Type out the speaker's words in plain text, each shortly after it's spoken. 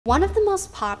One of the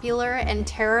most popular and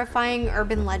terrifying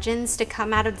urban legends to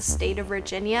come out of the state of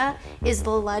Virginia is the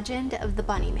legend of the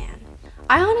Bunny Man.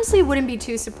 I honestly wouldn't be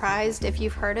too surprised if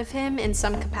you've heard of him in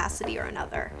some capacity or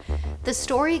another. The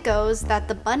story goes that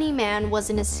the Bunny Man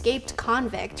was an escaped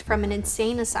convict from an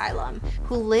insane asylum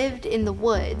who lived in the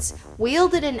woods,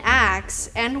 wielded an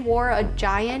axe, and wore a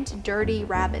giant, dirty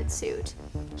rabbit suit.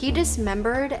 He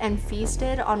dismembered and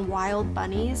feasted on wild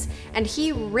bunnies, and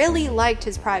he really liked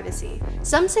his privacy.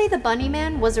 Some say the Bunny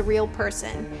Man was a real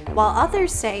person, while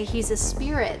others say he's a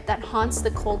spirit that haunts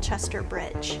the Colchester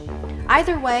Bridge.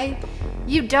 Either way,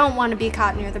 you don't want to be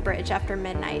caught near the bridge after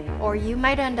midnight, or you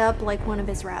might end up like one of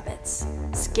his rabbits,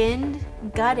 skinned,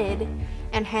 gutted,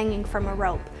 and hanging from a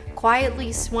rope,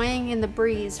 quietly swaying in the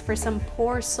breeze for some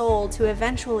poor soul to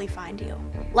eventually find you.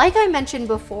 Like I mentioned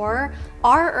before,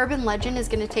 our urban legend is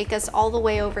going to take us all the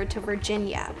way over to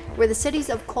Virginia, where the cities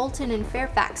of Colton and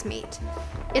Fairfax meet.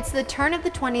 It's the turn of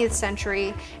the 20th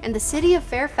century, and the city of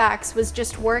Fairfax was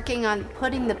just working on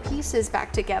putting the pieces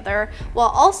back together while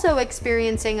also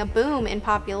experiencing a boom in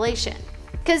population.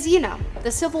 Because, you know,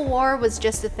 the Civil War was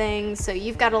just a thing, so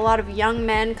you've got a lot of young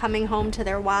men coming home to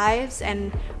their wives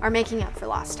and are making up for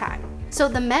lost time. So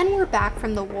the men were back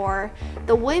from the war,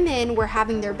 the women were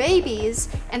having their babies,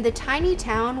 and the tiny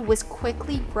town was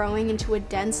quickly growing into a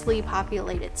densely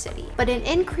populated city. But an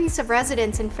increase of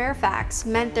residents in Fairfax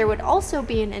meant there would also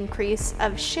be an increase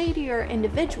of shadier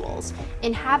individuals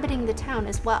inhabiting the town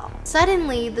as well.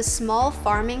 Suddenly, the small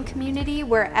farming community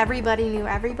where everybody knew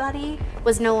everybody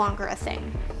was no longer a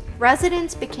thing.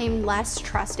 Residents became less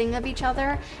trusting of each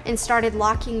other and started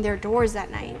locking their doors at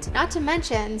night. Not to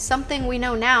mention, something we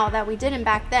know now that we didn't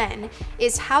back then,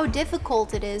 is how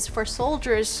difficult it is for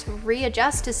soldiers to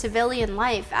readjust to civilian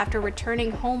life after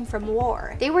returning home from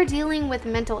war. They were dealing with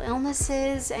mental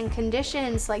illnesses and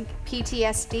conditions like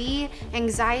PTSD,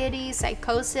 anxiety,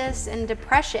 psychosis, and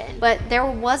depression, but there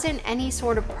wasn't any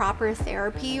sort of proper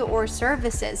therapy or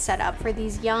services set up for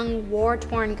these young,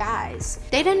 war-torn guys.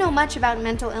 They didn't know much about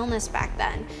mental illness back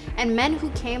then, and men who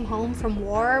came home from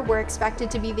war were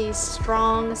expected to be these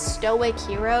strong, stoic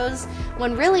heroes,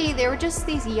 when really they were just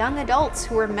these young adults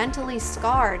who were mentally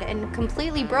scarred and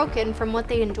completely broken from what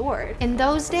they endured. In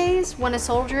those days, when a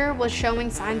soldier was showing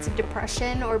signs of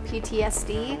depression or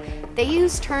PTSD, they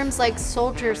used terms like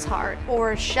soldier's heart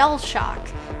or shell shock,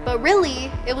 but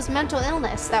really, it was mental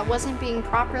illness that wasn't being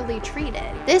properly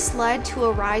treated. This led to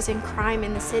a rise in crime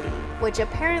in the city, which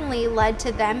apparently led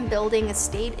to them building a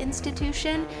state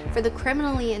institution for the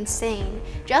criminally insane,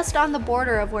 just on the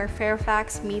border of where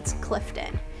Fairfax meets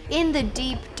Clifton. In the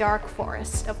deep, dark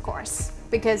forest, of course.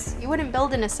 Because you wouldn't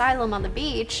build an asylum on the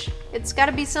beach, it's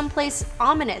gotta be someplace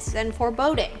ominous and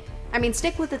foreboding. I mean,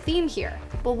 stick with the theme here.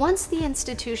 But once the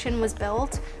institution was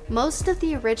built, most of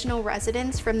the original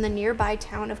residents from the nearby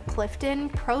town of Clifton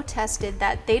protested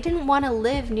that they didn't want to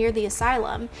live near the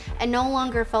asylum and no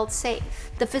longer felt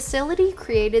safe. The facility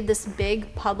created this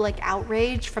big public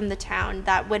outrage from the town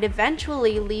that would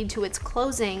eventually lead to its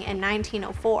closing in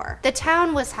 1904. The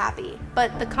town was happy,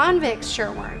 but the convicts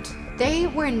sure weren't. They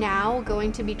were now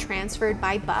going to be transferred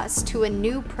by bus to a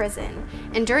new prison,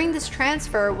 and during this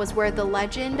transfer was where the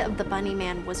legend of the Bunny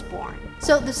Man was born.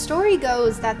 So the story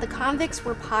goes that the convicts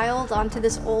were piled onto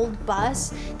this old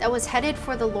bus that was headed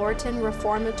for the Lorton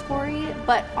Reformatory,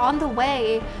 but on the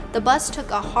way, the bus took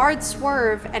a hard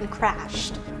swerve and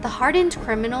crashed. The hardened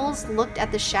criminals looked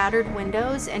at the shattered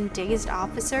windows and dazed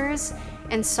officers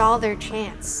and saw their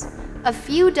chance. A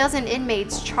few dozen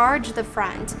inmates charged the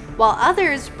front, while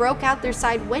others broke out their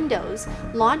side windows,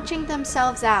 launching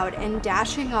themselves out and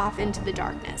dashing off into the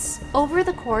darkness. Over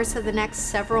the course of the next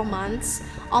several months,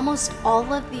 almost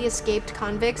all of the escaped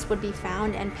convicts would be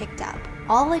found and picked up,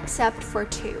 all except for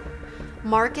two,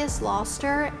 Marcus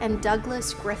Lauster and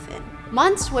Douglas Griffin.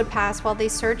 Months would pass while they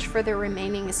searched for their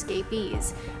remaining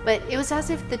escapees, but it was as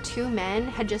if the two men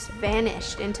had just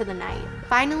vanished into the night.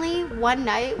 Finally, one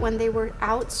night when they were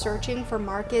out searching for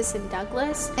Marcus and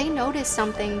Douglas, they noticed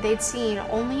something they'd seen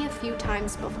only a few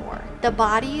times before. The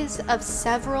bodies of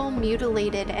several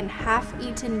mutilated and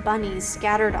half-eaten bunnies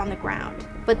scattered on the ground.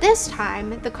 But this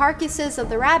time, the carcasses of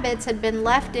the rabbits had been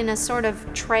left in a sort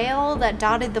of trail that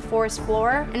dotted the forest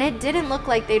floor, and it didn't look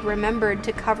like they'd remembered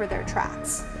to cover their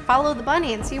tracks. Follow the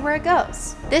bunny and see where it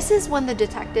goes. This is when the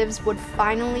detectives would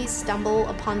finally stumble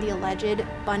upon the alleged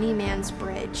Bunny Man's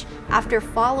Bridge after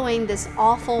following this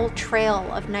awful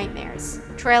trail of nightmares.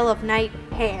 Trail of night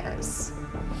hares.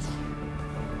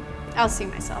 I'll see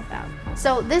myself out.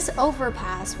 So this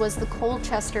overpass was the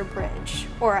Colchester Bridge,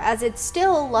 or as it's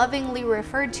still lovingly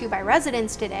referred to by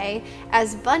residents today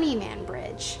as Bunnyman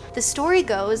Bridge. The story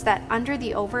goes that under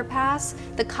the overpass,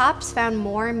 the cops found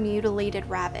more mutilated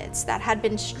rabbits that had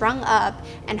been strung up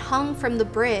and hung from the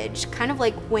bridge, kind of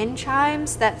like wind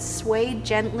chimes that swayed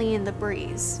gently in the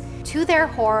breeze. To their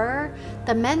horror,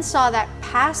 the men saw that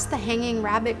past the hanging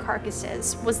rabbit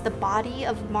carcasses was the body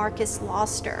of Marcus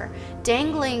Loster,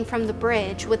 dangling from the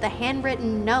bridge with a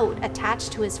handwritten note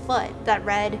attached to his foot that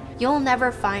read, "You'll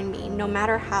never find me, no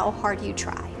matter how hard you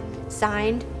try.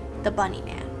 Signed, the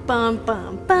Bunnyman." Bum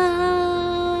bum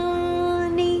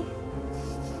bunny.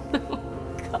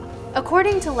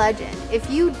 According to legend, if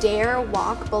you dare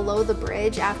walk below the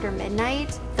bridge after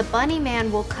midnight, the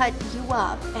Bunnyman will cut you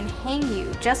up and hang you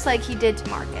just like he did to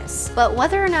Marcus. But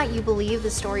whether or not you believe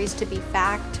the stories to be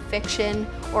fact, fiction,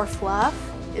 or fluff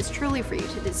is truly for you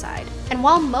to decide. And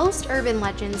while most urban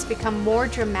legends become more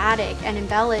dramatic and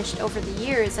embellished over the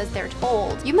years as they're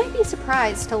told, you might be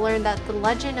surprised to learn that the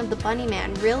legend of the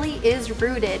Bunnyman really is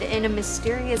rooted in a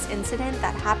mysterious incident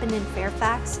that happened in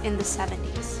Fairfax in the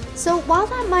 70s. So while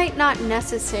that might not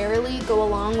necessarily go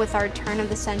along with our turn of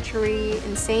the century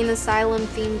insane asylum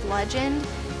themed legend,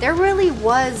 there really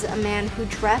was a man who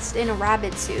dressed in a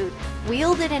rabbit suit,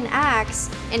 wielded an axe,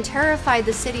 and terrified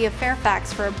the city of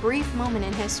Fairfax for a brief moment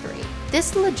in history.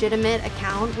 This legitimate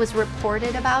account was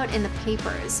reported about in the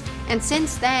papers, and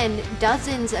since then,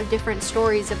 dozens of different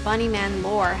stories of Bunnyman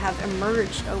lore have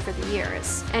emerged over the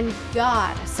years. And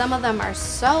God, some of them are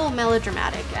so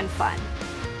melodramatic and fun.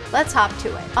 Let's hop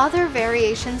to it. Other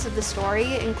variations of the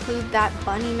story include that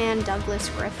Bunnyman Douglas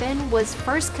Griffin was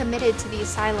first committed to the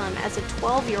asylum as a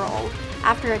 12-year-old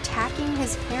after attacking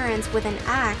his parents with an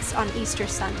axe on Easter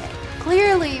Sunday.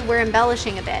 Clearly, we're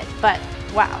embellishing a bit, but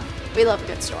wow, we love a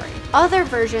good story. Other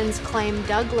versions claim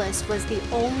Douglas was the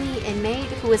only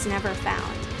inmate who was never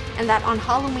found, and that on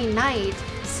Halloween night,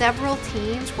 several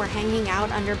teens were hanging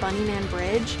out under Bunnyman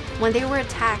Bridge when they were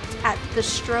attacked at the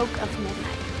stroke of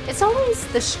midnight. It's always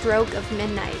the stroke of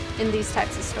midnight in these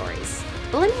types of stories.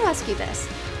 But let me ask you this.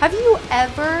 Have you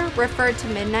ever referred to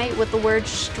midnight with the word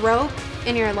stroke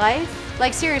in your life?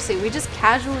 Like seriously, we just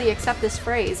casually accept this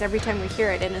phrase every time we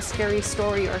hear it in a scary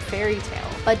story or fairy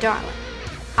tale. But darling,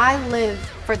 I live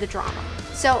for the drama.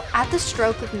 So at the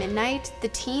stroke of midnight, the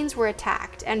teens were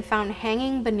attacked and found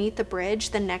hanging beneath the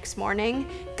bridge the next morning,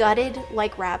 gutted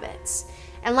like rabbits.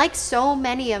 And like so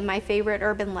many of my favorite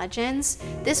urban legends,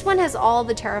 this one has all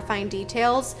the terrifying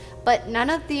details, but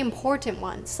none of the important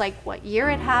ones, like what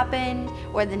year it happened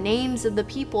or the names of the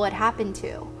people it happened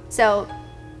to. So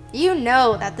you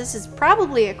know that this is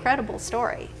probably a credible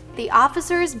story. The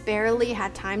officers barely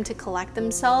had time to collect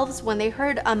themselves when they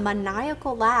heard a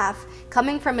maniacal laugh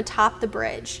coming from atop the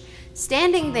bridge.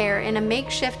 Standing there in a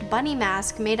makeshift bunny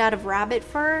mask made out of rabbit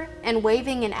fur and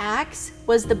waving an axe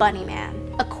was the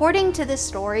Bunnyman. According to this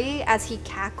story, as he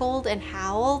cackled and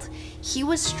howled, he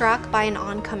was struck by an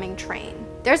oncoming train.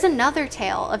 There's another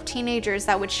tale of teenagers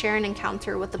that would share an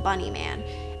encounter with the Bunnyman,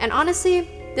 and honestly,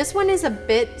 this one is a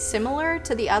bit similar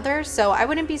to the others, so I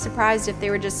wouldn't be surprised if they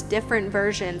were just different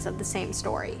versions of the same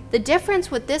story. The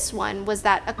difference with this one was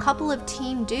that a couple of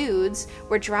teen dudes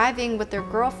were driving with their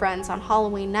girlfriends on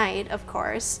Halloween night, of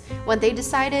course, when they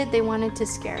decided they wanted to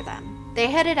scare them. They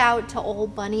headed out to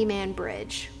Old Bunnyman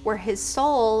Bridge, where his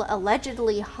soul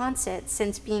allegedly haunts it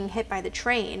since being hit by the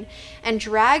train, and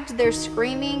dragged their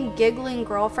screaming, giggling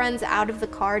girlfriends out of the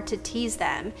car to tease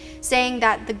them, saying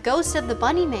that the ghost of the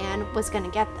Bunnyman was gonna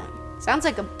get them. Sounds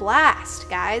like a blast,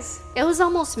 guys. It was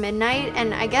almost midnight,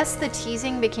 and I guess the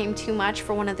teasing became too much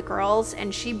for one of the girls,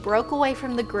 and she broke away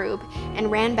from the group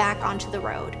and ran back onto the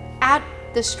road. At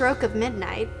the stroke of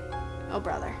midnight, oh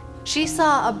brother, she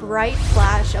saw a bright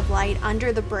flash of light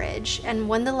under the bridge, and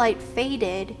when the light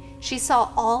faded, she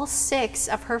saw all 6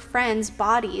 of her friends'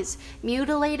 bodies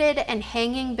mutilated and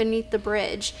hanging beneath the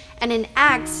bridge, and an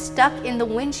axe stuck in the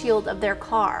windshield of their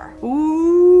car.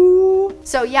 Ooh.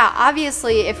 So yeah,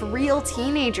 obviously, if real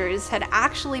teenagers had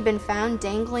actually been found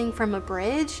dangling from a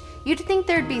bridge, you'd think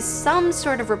there'd be some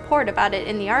sort of report about it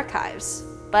in the archives.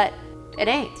 But it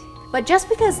ain't. But just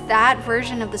because that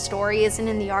version of the story isn't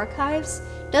in the archives,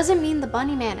 doesn't mean the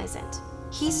Bunnyman isn't.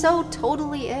 He so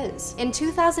totally is. In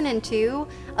 2002,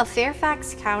 a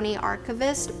Fairfax County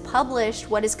archivist published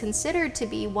what is considered to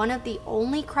be one of the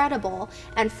only credible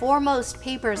and foremost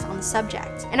papers on the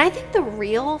subject. And I think the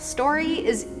real story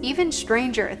is even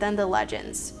stranger than the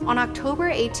legends. On October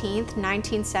 18,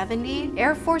 1970,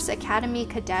 Air Force Academy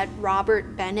cadet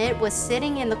Robert Bennett was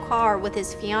sitting in the car with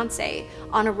his fiancée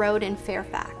on a road in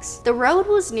Fairfax. The road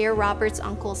was near Robert's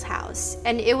uncle's house,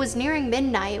 and it was nearing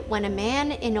midnight when a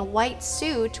man in a white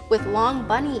suit with long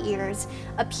bunny ears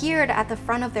appeared at the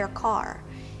front of their car.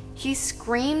 He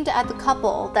screamed at the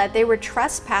couple that they were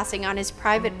trespassing on his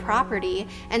private property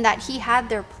and that he had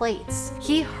their plates.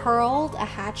 He hurled a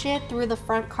hatchet through the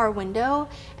front car window,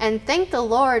 and thank the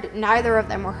Lord neither of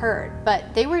them were hurt,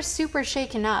 but they were super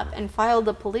shaken up and filed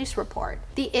a police report.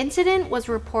 The incident was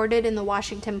reported in the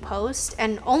Washington Post,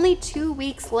 and only 2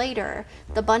 weeks later,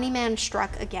 the bunny man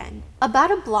struck again. About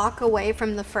a block away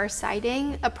from the first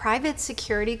sighting, a private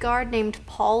security guard named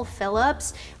Paul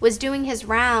Phillips was doing his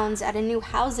rounds at a new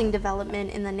housing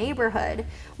development in the neighborhood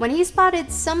when he spotted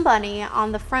somebody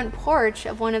on the front porch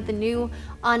of one of the new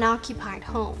unoccupied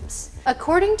homes.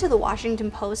 According to the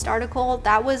Washington Post article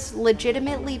that was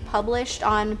legitimately published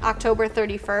on October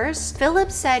 31st,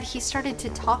 Phillips said he started to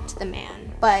talk to the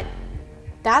man, but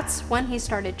that's when he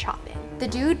started chopping. The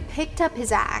dude picked up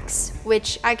his axe,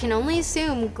 which I can only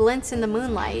assume glints in the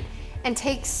moonlight, and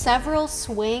takes several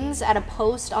swings at a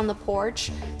post on the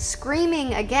porch,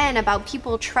 screaming again about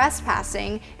people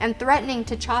trespassing and threatening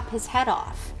to chop his head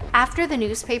off. After the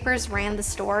newspapers ran the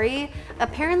story,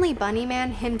 apparently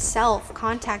Bunnyman himself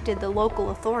contacted the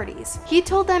local authorities. He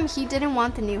told them he didn't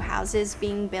want the new houses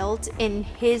being built in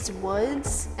his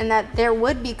woods and that there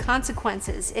would be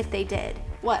consequences if they did.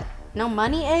 What? No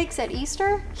money eggs at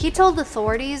Easter? He told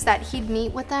authorities that he'd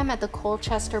meet with them at the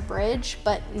Colchester Bridge,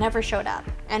 but never showed up,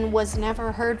 and was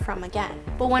never heard from again.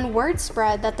 But when word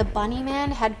spread that the bunny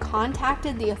man had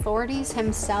contacted the authorities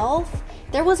himself,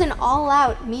 there was an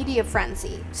all-out media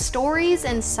frenzy. Stories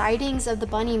and sightings of the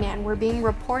bunny man were being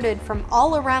reported from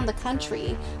all around the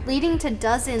country, leading to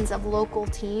dozens of local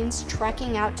teens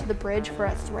trekking out to the bridge for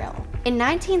a thrill. In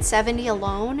 1970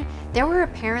 alone, there were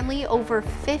apparently over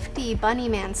 50 bunny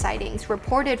man sightings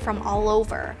reported from all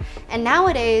over, and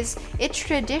nowadays it's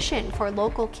tradition for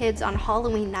local kids on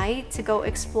Halloween night to go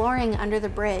exploring under the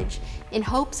bridge in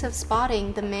hopes of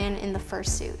spotting the man in the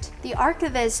fursuit. The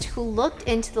archivist who looked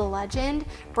into the legend,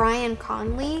 Brian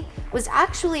Conley, was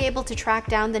actually able to track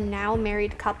down the now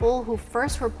married couple who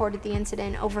first reported the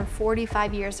incident over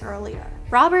 45 years earlier.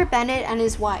 Robert Bennett and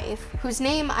his wife, whose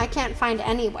name I can't find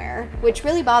anywhere, which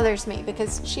really bothers me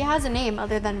because she has a name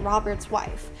other than Robert's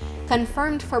wife,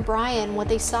 confirmed for Brian what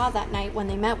they saw that night when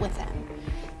they met with him.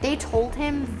 They told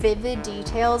him vivid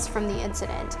details from the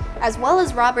incident, as well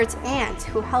as Robert's aunt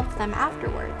who helped them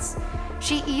afterwards.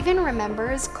 She even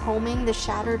remembers combing the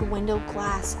shattered window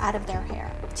glass out of their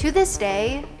hair. To this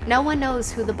day, no one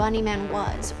knows who the bunny man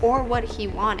was or what he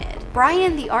wanted.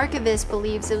 Brian, the archivist,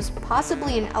 believes it was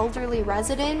possibly an elderly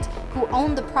resident who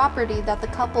owned the property that the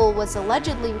couple was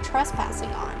allegedly trespassing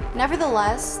on.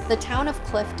 Nevertheless, the town of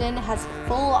Clifton has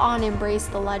full-on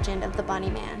embraced the legend of the bunny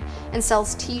man and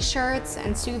sells t-shirts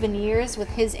and souvenirs with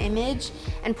his image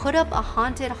and put up a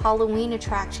haunted Halloween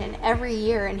attraction every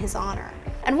year in his honor.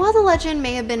 And while the legend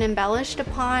may have been embellished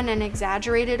upon and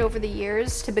exaggerated over the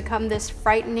years to become this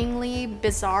frighteningly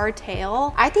bizarre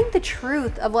tale, I think the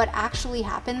truth of what actually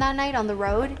happened that night on the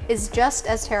road is just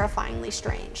as terrifyingly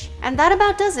strange. And that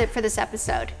about does it for this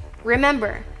episode.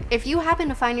 Remember, if you happen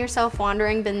to find yourself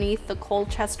wandering beneath the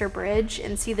Colchester Bridge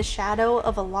and see the shadow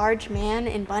of a large man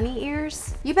in bunny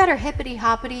ears, you better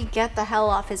hippity-hoppity get the hell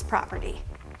off his property.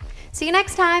 See you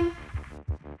next time!